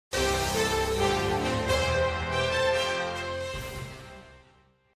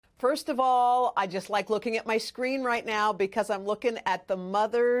First of all, I just like looking at my screen right now because I'm looking at the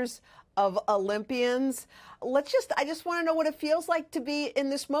mothers of Olympians. I just want to know what it feels like to be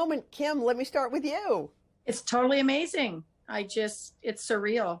in this moment. Kim, let me start with you. It's totally amazing. It's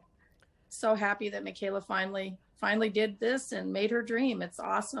surreal. So happy that Michaela finally did this and made her dream. It's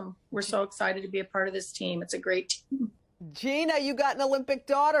awesome. We're so excited to be a part of this team. It's a great team. Gina, you got an Olympic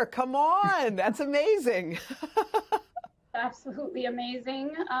daughter. Come on. That's amazing. Absolutely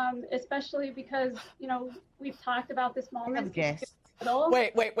amazing, especially because, we've talked about this moment.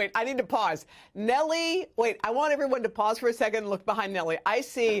 Wait. I need to pause. Nellie, wait, I want everyone to pause for a second and look behind Nellie. I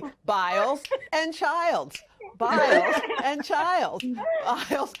see Biles and Childs. Biles and Childs.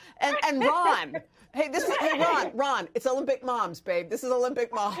 Biles and Ron. Hey, Ron, it's Olympic moms, babe. This is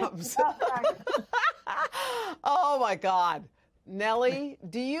Olympic moms. Oh, my God. Nellie,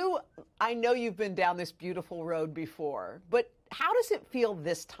 I know you've been down this beautiful road before, but how does it feel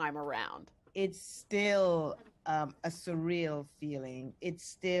this time around? It's still a surreal feeling. It's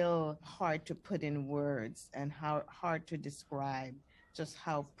still hard to put in words and hard to describe just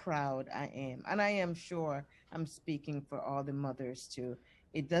how proud I am. And I am sure I'm speaking for all the mothers too.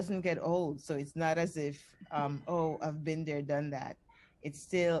 It doesn't get old, so it's not as if, I've been there, done that.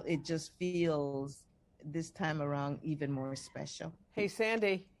 It just feels this time around even more special. Hey,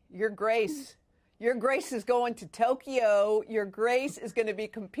 Sandy, your Grace is going to Tokyo. Your Grace is going to be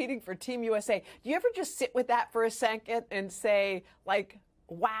competing for Team USA. Do you ever just sit with that for a second and say, like,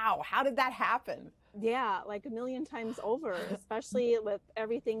 wow, how did that happen? Yeah, like a million times over, especially with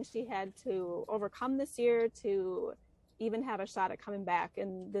everything she had to overcome this year to even have a shot at coming back.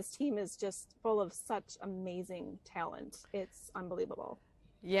 And this team is just full of such amazing talent. It's unbelievable.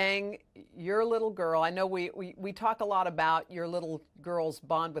 Yang, your little girl, I know we talk a lot about your little girl's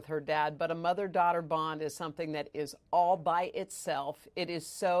bond with her dad, but a mother-daughter bond is something that is all by itself. It is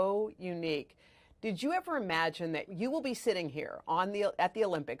so unique. Did you ever imagine that you will be sitting here at the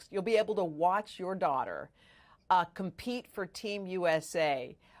Olympics, you'll be able to watch your daughter compete for Team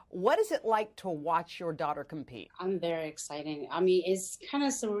USA? What is it like to watch your daughter compete? I'm very excited. I mean, it's kind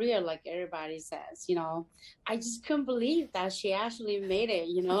of surreal, like everybody says, I just couldn't believe that she actually made it,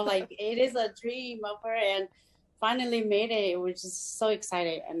 like it is a dream of her and finally made it. We're just so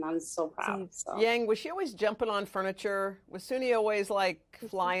excited and I'm so proud. So. Yang, was she always jumping on furniture? Was Suni always like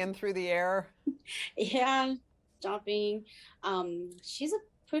flying through the air? Yeah, jumping. She's a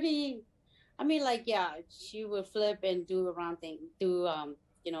pretty, she would flip and do around things,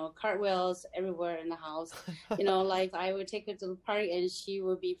 cartwheels everywhere in the house. Like I would take her to the park and she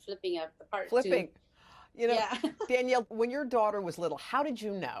would be flipping at the park. Flipping. Too. Yeah. Danielle, when your daughter was little, how did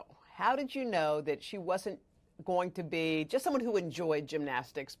you know? How did you know that she wasn't going to be just someone who enjoyed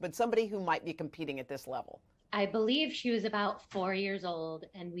gymnastics, but somebody who might be competing at this level? I believe she was about 4 years old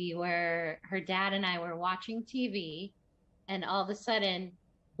and her dad and I were watching TV and all of a sudden,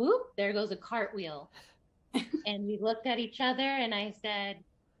 whoop, there goes a cartwheel. And we looked at each other and I said,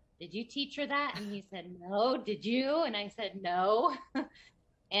 did you teach her that? And he said, no. Did you? And I said, no.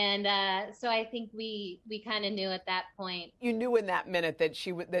 And so I think we kind of knew at that point. You knew in that minute that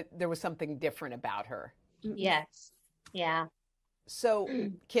that there was something different about her. Yes. Yeah. So,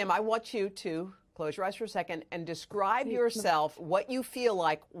 Kim, I want you to close your eyes for a second and describe yourself, what you feel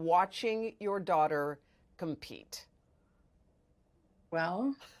like watching your daughter compete.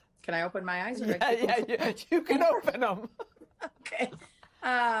 Well, can I open my eyes? Yeah, you can open them. Okay.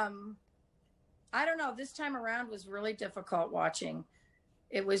 I don't know. This time around was really difficult watching.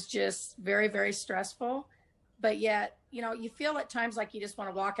 It was just very, very stressful. But yet, you feel at times like you just want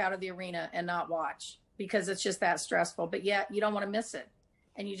to walk out of the arena and not watch because it's just that stressful. But yet you don't want to miss it.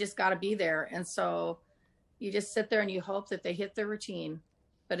 And you just got to be there. And so you just sit there and you hope that they hit their routine.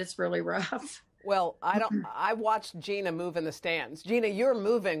 But it's really rough. Well, I watched Gina move in the stands. Gina, you're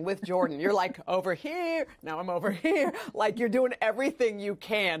moving with Jordan. You're like over here. Now I'm over here. Like you're doing everything you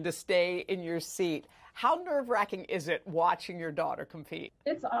can to stay in your seat. How nerve-wracking is it watching your daughter compete?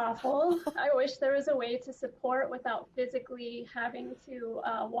 It's awful. I wish there was a way to support without physically having to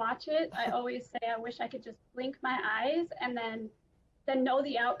watch it. I always say I wish I could just blink my eyes and then know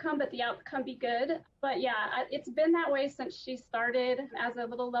the outcome, but the outcome be good. But yeah, it's been that way since she started as a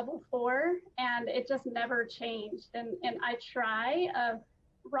little level 4, and it just never changed. And I try.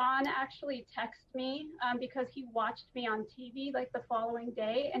 Ron actually texted me because he watched me on TV like the following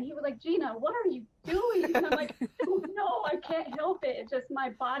day, and he was like, Gina, what are you doing? And I'm like, no, I can't help it. It just, my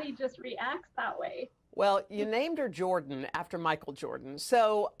body just reacts that way. Well, you named her Jordan after Michael Jordan.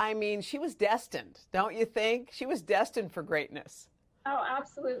 So, I mean, she was destined, don't you think? She was destined for greatness. Oh,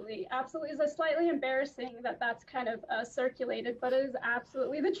 absolutely. Absolutely. It's slightly embarrassing that that's kind of circulated, but it is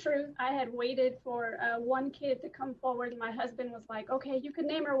absolutely the truth. I had waited for one kid to come forward, and my husband was like, okay, you can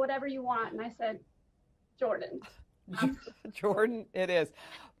name her whatever you want. And I said, Jordan. Jordan, it is.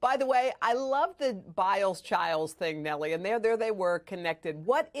 By the way, I love the Biles-Chiles thing, Nellie, and there they were connected.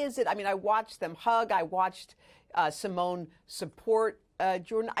 What is it? I mean, I watched them hug. I watched Simone support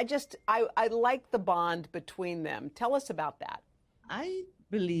Jordan. I like the bond between them. Tell us about that. I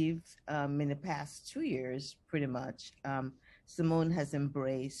believe in the past 2 years, pretty much, Simone has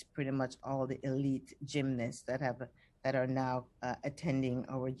embraced pretty much all the elite gymnasts that are now attending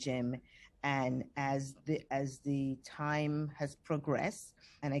our gym. And as the time has progressed,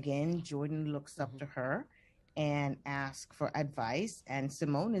 and again, Jordan looks up to her and asks for advice, and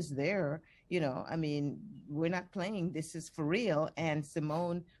Simone is there. I mean, we're not playing. This is for real. And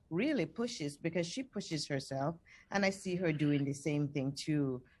Simone really pushes, because she pushes herself. And I see her doing the same thing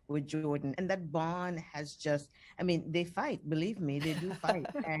too with Jordan. And that bond has they fight, believe me, they do fight.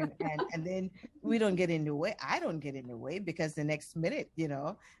 and then we don't get in the way. I don't get in the way, because the next minute,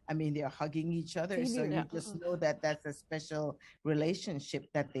 they're hugging each other. So you just know that that's a special relationship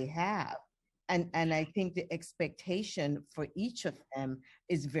that they have. And I think the expectation for each of them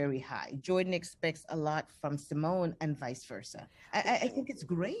is very high. Jordan expects a lot from Simone and vice versa. I think it's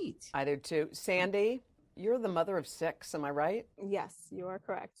great. I do too. Sandy, you're the mother of 6, am I right? Yes, you are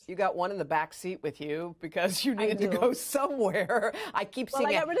correct. You got one in the back seat with you because you needed to go somewhere. I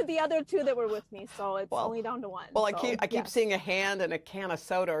got rid of the other 2 that were with me, so it's only down to 1. Well, I keep seeing a hand and a can of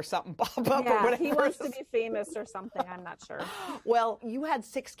soda or something pop up. Yeah, or whatever. He wants to be famous or something. I'm not sure. Well, you had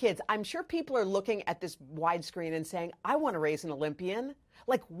 6 kids. I'm sure people are looking at this widescreen and saying, I want to raise an Olympian.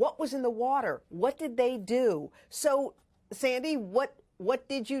 Like, what was in the water? What did they do? So, Sandy, what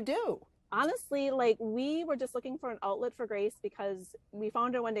did you do? Honestly, we were just looking for an outlet for Grace, because we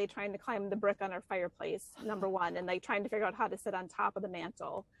found her one day trying to climb the brick on our fireplace, number one, and trying to figure out how to sit on top of the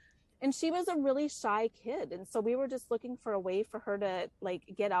mantle. And she was a really shy kid. And so we were just looking for a way for her to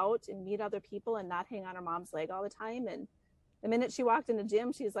get out and meet other people and not hang on her mom's leg all the time. And the minute she walked in the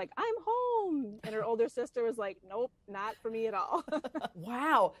gym, she's like, I'm home. And her older sister was like, nope, not for me at all.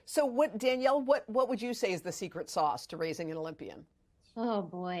 Wow. So Danielle, what would you say is the secret sauce to raising an Olympian? Oh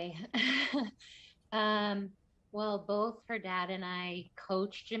boy. Well, both her dad and I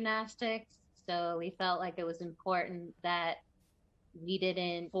coach gymnastics, so we felt like it was important that we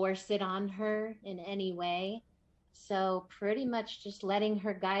didn't force it on her in any way. So pretty much just letting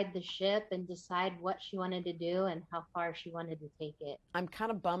her guide the ship and decide what she wanted to do and how far she wanted to take it. I'm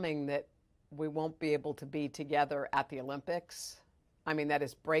kind of bumming that we won't be able to be together at the Olympics. I mean, that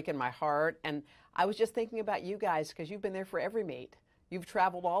is breaking my heart. And I was just thinking about you guys, because you've been there for every meet. You've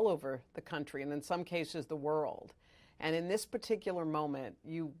traveled all over the country and in some cases the world. And in this particular moment,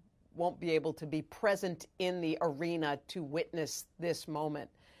 you won't be able to be present in the arena to witness this moment.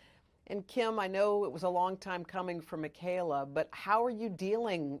 And Kim, I know it was a long time coming for Michaela, but how are you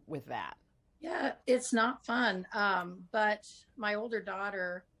dealing with that? Yeah, it's not fun. But my older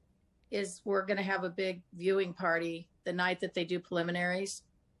daughter we're going to have a big viewing party the night that they do preliminaries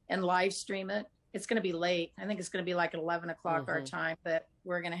and live stream it. It's going to be late. I think it's going to be like at 11 o'clock our time, but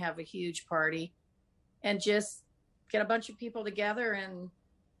we're going to have a huge party and just get a bunch of people together and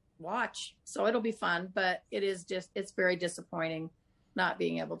watch. So it'll be fun, but it's very disappointing not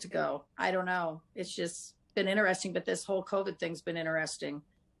being able to go. I don't know. It's just been interesting, but this whole COVID thing's been interesting.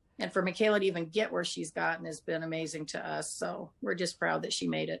 And for Michaela to even get where she's gotten has been amazing to us. So we're just proud that she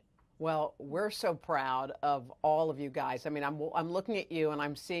made it. Well, we're so proud of all of you guys. I mean, I'm looking at you and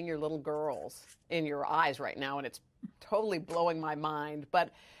I'm seeing your little girls in your eyes right now, and it's totally blowing my mind. But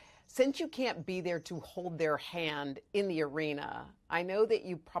since you can't be there to hold their hand in the arena, I know that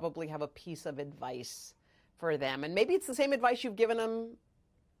you probably have a piece of advice for them. And maybe it's the same advice you've given them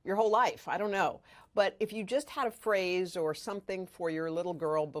your whole life. I don't know. But if you just had a phrase or something for your little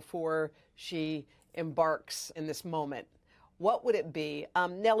girl before she embarks in this moment, what would it be?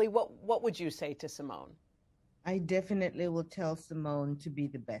 Nellie, what would you say to Simone? I definitely will tell Simone to be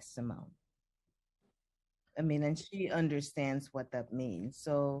the best Simone. I mean, and she understands what that means.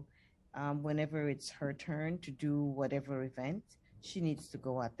 So whenever it's her turn to do whatever event, she needs to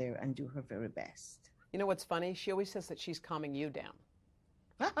go out there and do her very best. You know what's funny? She always says that she's calming you down.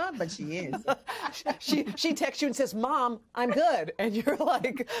 But she is. she texts you and says, Mom, I'm good. And you're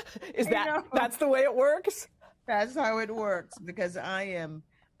like, that's the way it works? That's how it works, because I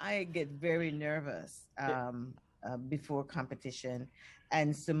get very nervous before competition,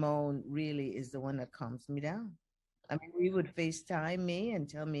 and Simone really is the one that calms me down. I mean, we would FaceTime me and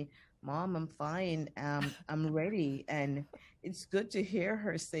tell me, Mom, I'm fine. I'm ready. And it's good to hear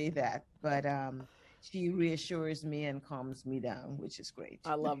her say that. But she reassures me and calms me down, which is great.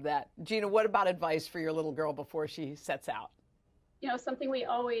 I love that. Gina, what about advice for your little girl before she sets out? You know, something we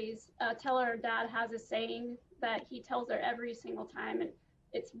always tell her dad has a saying that he tells her every single time. And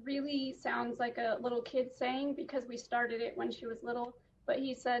it really sounds like a little kid saying because we started it when she was little. But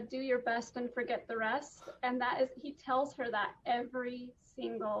he said, do your best and forget the rest. And that is, he tells her that every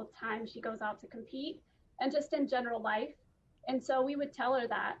single time she goes out to compete and just in general life. And so we would tell her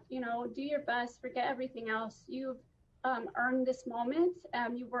that, you know, do your best, forget everything else. You've earned this moment.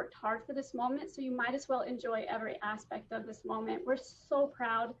 You worked hard for this moment. So you might as well enjoy every aspect of this moment. We're so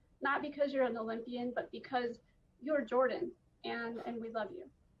proud, not because you're an Olympian, but because you're Jordan and we love you.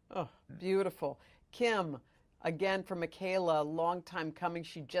 Oh, beautiful. Kim, again, for Michaela, long time coming.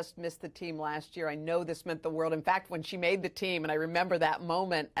 She just missed the team last year. I know this meant the world. In fact, when she made the team, and I remember that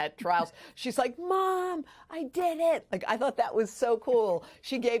moment at trials, she's like, Mom, I did it. Like, I thought that was so cool.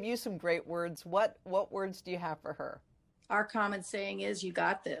 She gave you some great words. What words do you have for her? Our common saying is, you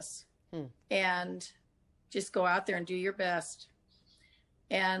got this. And just go out there and do your best.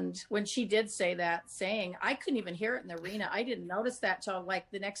 And when she did say that saying, I couldn't even hear it in the arena. I didn't notice that till like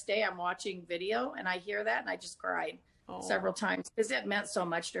the next day I'm watching video and I hear that and I just cried several times because it meant so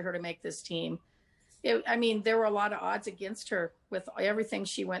much to her to make this team. I mean, there were a lot of odds against her with everything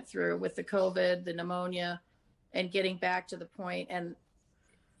she went through with the COVID, the pneumonia, and getting back to the point. And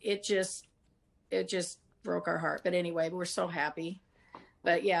it just broke our heart. But anyway, we're so happy.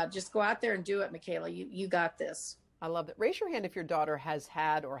 But yeah, just go out there and do it, Michaela. You got this. I love that. Raise your hand if your daughter has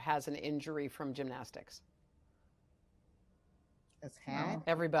had or has an injury from gymnastics. Has had?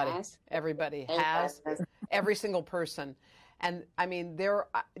 Everybody has. Every single person. And I mean,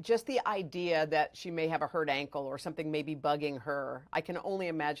 just the idea that she may have a hurt ankle or something may be bugging her. I can only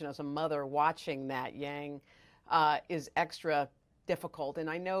imagine as a mother watching that, Yang, is extra difficult. And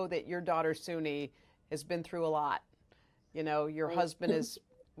I know that your daughter, Suni, has been through a lot. You know, your husband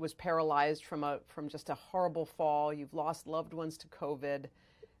was paralyzed from just a horrible fall. You've lost loved ones to COVID.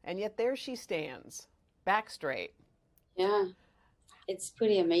 And yet there she stands, back straight. Yeah. It's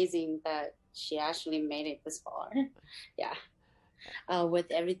pretty amazing that she actually made it this far. Yeah.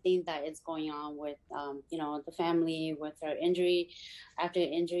 With everything that is going on with, you know, the family, with her injury, after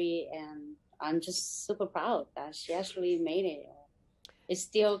injury. And I'm just super proud that she actually made it. It's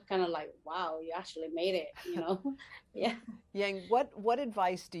still kind of like, wow, you actually made it, you know? Yeah. Yang, what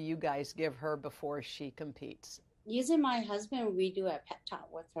advice do you guys give her before she competes? Using my husband, we do a pep talk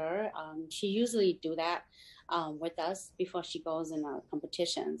with her. She usually do that with us before she goes in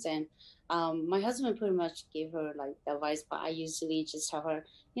competitions. And my husband pretty much gave her like the advice, but I usually just tell her,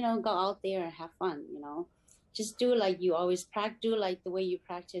 you know, go out there and have fun, you know? Just do like you always practice, do like the way you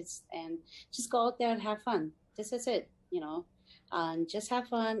practice, and just go out there and have fun. This is it, you know? Just have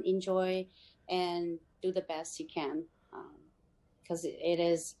fun, enjoy, and do the best you can, because it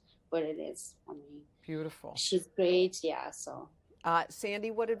is what it is. I mean, beautiful. She's great, yeah. So,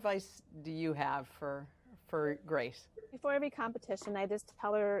 Sandy, what advice do you have for Grace? Before every competition, I just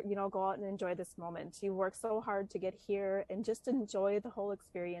tell her, you know, go out and enjoy this moment. You work so hard to get here, and just enjoy the whole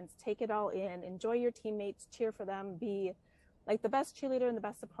experience. Take it all in. Enjoy your teammates. Cheer for them. Be like the best cheerleader and the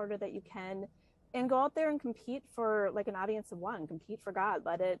best supporter that you can. And go out there and compete for like an audience of one. Compete for God.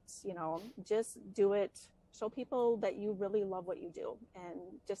 Let it, you know, just do it. Show people that you really love what you do and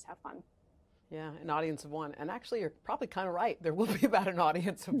just have fun. Yeah, an audience of one. And actually, you're probably kind of right. There will be about an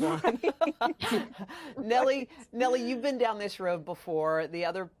audience of one. Nellie, you've been down this road before. The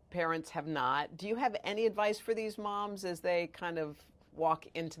other parents have not. Do you have any advice for these moms as they kind of walk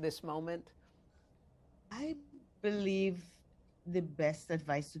into this moment? I believe the best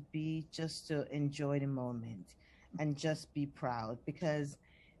advice would be just to enjoy the moment and just be proud, because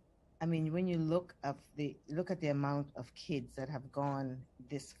I mean, when you look at the amount of kids that have gone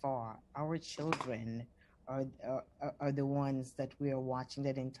this far, our children are the ones that we are watching,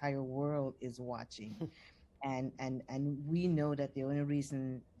 that the entire world is watching. and we know that the only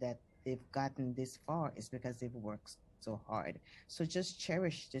reason that they've gotten this far is because they've worked so hard. So just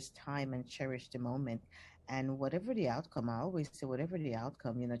cherish this time and cherish the moment. And whatever the outcome, I always say, whatever the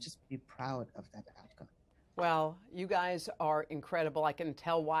outcome, you know, just be proud of that outcome. Well, you guys are incredible. I can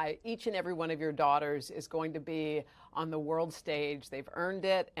tell why each and every one of your daughters is going to be on the world stage. They've earned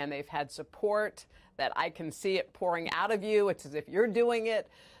it, and they've had support that I can see it pouring out of you. It's as if you're doing it.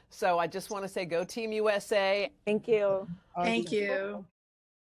 So I just want to say, go Team USA. Thank you. Thank you.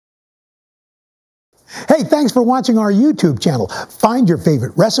 Hey, thanks for watching our YouTube channel. Find your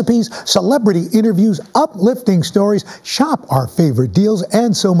favorite recipes, celebrity interviews, uplifting stories, shop our favorite deals,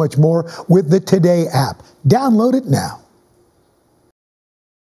 and so much more with the Today app. Download it now.